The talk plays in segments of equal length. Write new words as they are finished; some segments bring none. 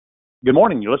Good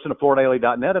morning. You listen to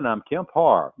FloorDaily.net, and I'm Kemp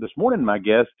Harr. This morning, my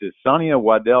guest is Sonia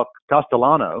Waddell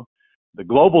Castellano, the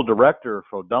Global Director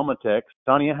for Domotex.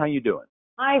 Sonia, how you doing?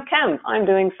 Hi, Kemp. I'm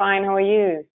doing fine. How are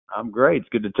you? I'm great. It's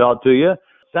good to talk to you.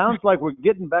 Sounds like we're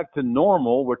getting back to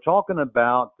normal. We're talking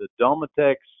about the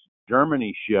Domotex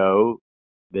Germany show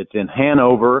that's in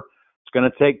Hanover. It's going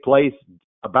to take place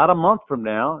about a month from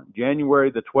now,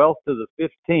 January the 12th to the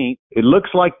 15th. It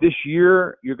looks like this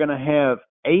year you're going to have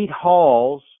 8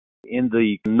 halls in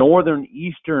the northern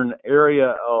eastern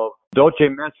area of Dolce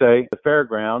Messe, the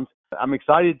fairgrounds. I'm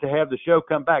excited to have the show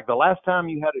come back. The last time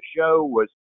you had a show was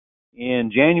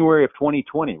in January of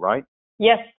 2020, right?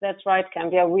 Yes, that's right,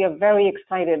 Kemp. Yeah, we are very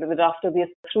excited that after this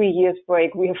 3 years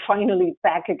break, we are finally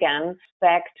back again,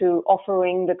 back to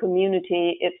offering the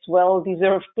community its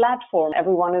well-deserved platform.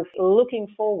 Everyone is looking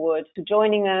forward to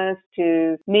joining us,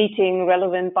 to meeting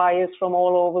relevant buyers from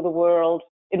all over the world.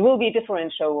 It will be a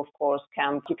different show, of course,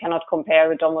 Kemp. You cannot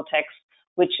compare a Domotex,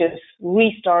 which is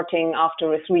restarting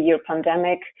after a 3-year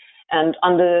pandemic and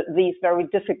under these very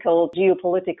difficult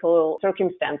geopolitical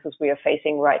circumstances we are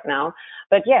facing right now.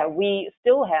 But yeah, we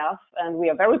still have, and we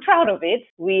are very proud of it,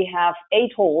 we have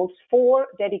 8 halls, 4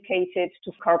 dedicated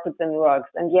to carpets and rugs.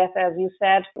 And yes, as you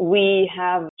said, we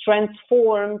have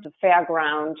transformed the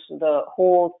fairground, the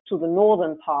hall to the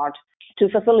northern part, to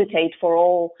facilitate for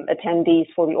all attendees,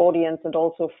 for the audience, and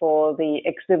also for the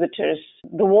exhibitors,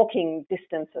 the walking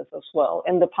distances as well.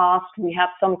 In the past, we had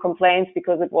some complaints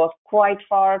because it was quite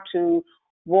far to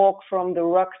walk from the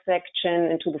rug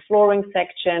section into the flooring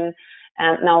section.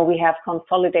 And now we have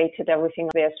consolidated everything.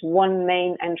 There's one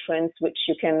main entrance, which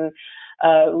you can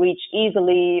reach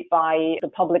easily by the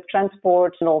public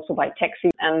transport and also by taxi.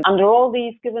 And under all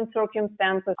these given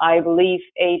circumstances, I believe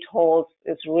 8 halls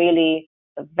is really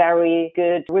a very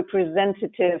good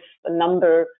representative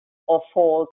number of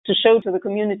halls to show to the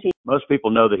community. Most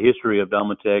people know the history of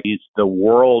Domotex. It's the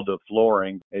world of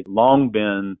flooring. It's long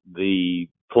been the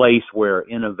place where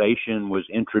innovation was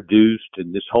introduced,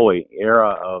 in this whole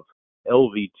era of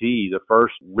LVT. The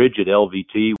first rigid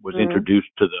LVT was introduced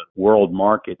to the world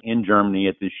market in Germany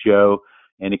at this show,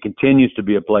 and it continues to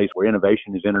be a place where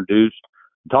innovation is introduced.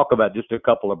 Talk about just a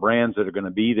couple of brands that are going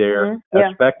to be there.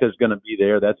 Aspecta is going to be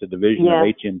there. That's a division of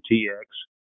HMTX.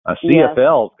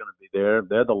 CFL is going to be there.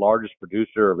 They're the largest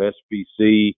producer of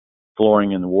SPC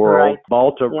flooring in the world.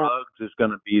 Balta Rugs is going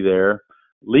to be there.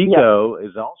 Lico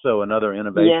is also another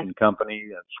innovation company,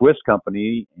 a Swiss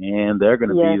company, and they're going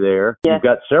to be there. You've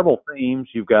got several themes.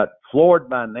 You've got Floored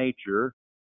by Nature.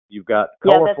 You've got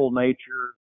Colorful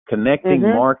Nature. Connecting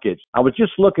markets. I was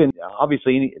just looking,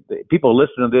 obviously, people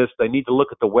listening to this, they need to look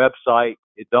at the website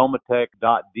at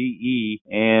domotex.de,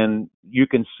 and you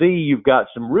can see you've got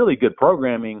some really good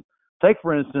programming. Take,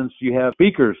 for instance, you have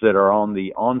speakers that are on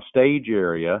the on-stage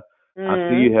area. I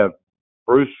see you have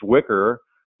Bruce Wicker.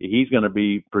 He's going to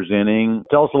be presenting.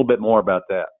 Tell us a little bit more about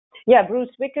that. Yeah, Bruce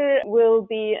Wicker will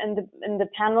be in the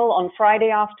panel on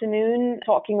Friday afternoon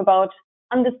talking about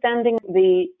understanding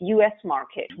the U.S.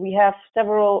 market. We have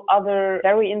several other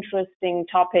very interesting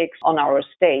topics on our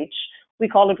stage. We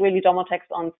call it really Domotex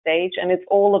on Stage, and it's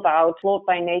all about Floored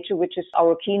by Nature, which is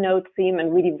our keynote theme,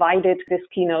 and we divided this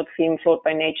keynote theme, Floored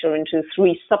by Nature, into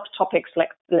 3 subtopics,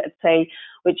 let's say,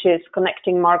 which is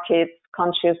connecting markets,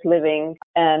 conscious living,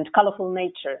 and colorful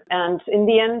nature. And in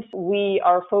the end, we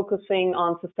are focusing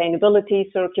on sustainability,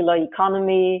 circular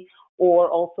economy,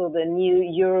 or also the new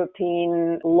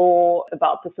European law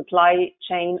about the Supply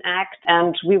Chain Act.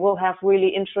 And we will have really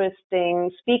interesting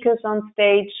speakers on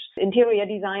stage, interior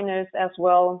designers as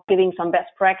well, giving some best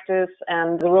practice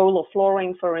and the role of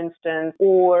flooring, for instance,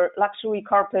 or luxury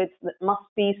carpets that must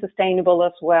be sustainable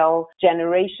as well,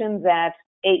 Generation Z,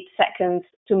 8 seconds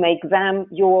to make them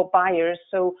your buyers.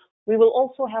 So we will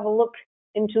also have a look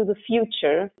into the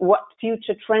future, what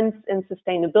future trends in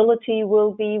sustainability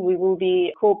will be. We will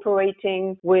be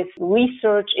cooperating with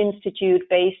Research Institute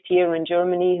based here in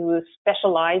Germany, who is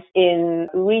specialized in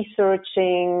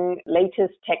researching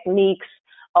latest techniques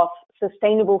of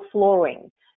sustainable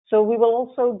flooring. So we will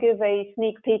also give a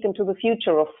sneak peek into the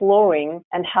future of flooring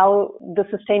and how the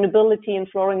sustainability in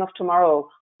flooring of tomorrow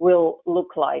will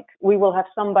look like. We will have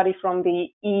somebody from the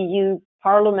EU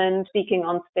Parliament speaking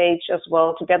on stage as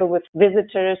well, together with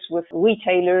visitors, with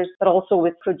retailers, but also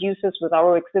with producers, with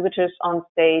our exhibitors on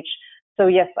stage. So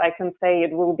yes, I can say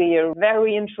it will be a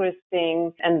very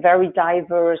interesting and very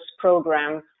diverse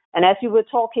program. And as you were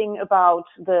talking about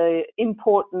the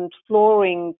important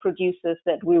flooring producers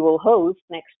that we will host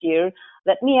next year,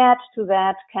 let me add to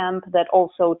that, Kemp, that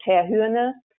also Ter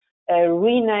Hürne, a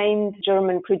renamed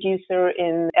German producer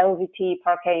in LVT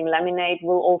parquet and laminate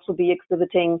will also be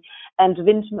exhibiting, and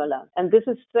Windmöller. And this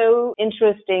is so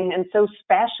interesting and so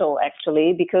special,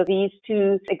 actually, because these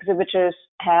two exhibitors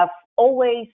have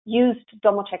always used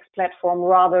Domotex platform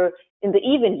rather in the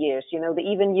even years. You know, the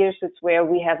even years, it's where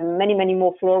we have many, many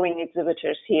more flooring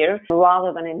exhibitors here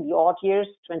rather than in the odd years.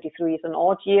 23 is an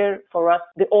odd year for us,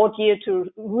 the odd year to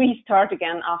restart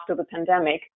again after the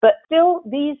pandemic. But still,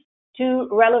 these two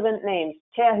relevant names,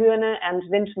 Terhürne and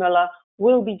Windmöller,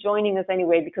 will be joining us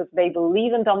anyway because they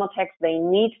believe in Domotex, they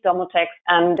need Domotex,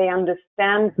 and they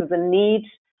understand the need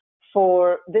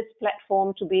for this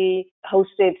platform to be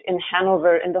hosted in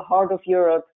Hanover, in the heart of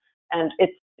Europe. And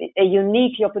it's a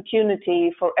unique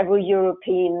opportunity for every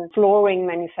European flooring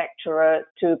manufacturer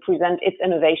to present its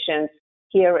innovations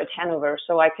here at Hanover.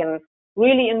 So I can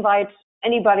really invite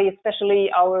anybody,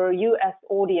 especially our US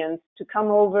audience, to come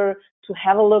over to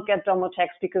have a look at Domotex,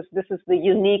 because this is the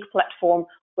unique platform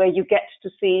where you get to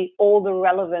see all the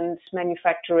relevant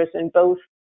manufacturers in both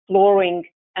flooring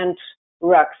and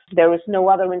rugs. There is no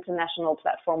other international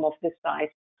platform of this size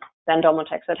than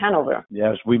Domotex at Hanover.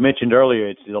 Yes, we mentioned earlier,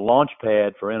 it's the launch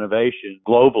pad for innovation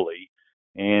globally.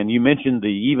 And you mentioned the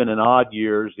even and odd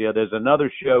years. Yeah, there's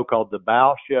another show called the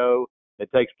Bow Show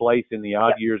that takes place in the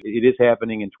odd years. It is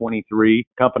happening in 23.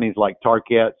 Companies like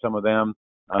Tarkett, some of them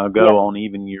go on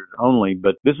even years only.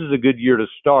 But this is a good year to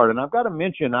start. And I've got to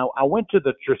mention, I went to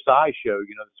the Tresai show,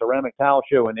 you know, the ceramic tile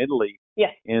show in Italy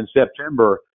in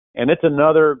September. And it's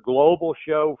another global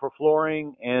show for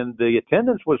flooring, and the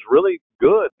attendance was really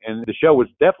good, and the show was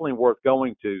definitely worth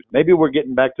going to. Maybe we're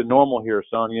getting back to normal here,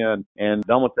 Sonia, and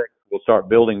Domotex will start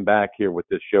building back here with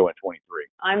this show in 23.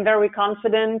 I'm very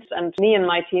confident, and me and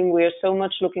my team, we are so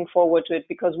much looking forward to it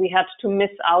because we had to miss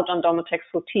out on Domotex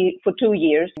for 2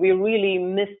 years. We really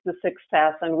missed the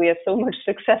success, and we are so much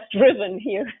success-driven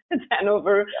here at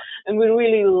Hanover, and we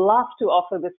really love to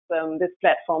offer this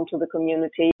platform to the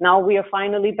community. Now we are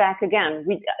finally back again.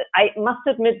 I must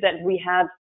admit that we had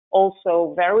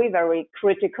also very, very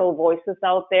critical voices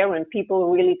out there, and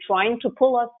people really trying to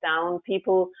pull us down,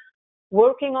 people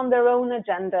working on their own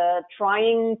agenda,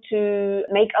 trying to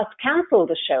make us cancel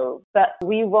the show. But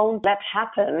we won't let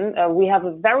happen. We have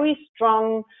a very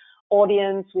strong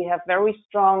audience. We have very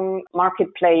strong market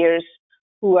players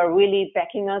who are really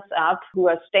backing us up, who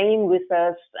are staying with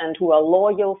us, and who are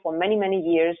loyal for many, many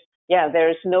years. Yeah, there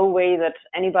is no way that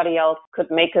anybody else could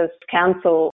make us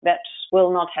cancel. That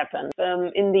will not happen.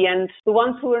 In the end, the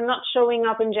ones who are not showing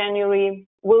up in January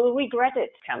will regret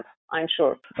it, Kemp, I'm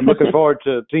sure. I'm looking forward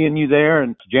to seeing you there.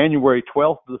 And it's January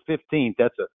 12th to the 15th.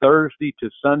 That's a Thursday to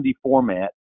Sunday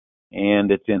format.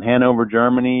 And it's in Hanover,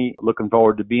 Germany. Looking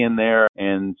forward to being there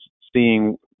and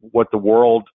seeing what the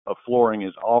world of flooring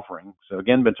is offering. So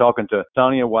again, been talking to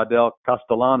Sonia Waddell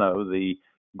Castellano, the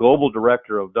Global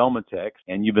Director of Domotex,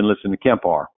 and you've been listening to Kemp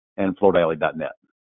R and FloorDaily.net.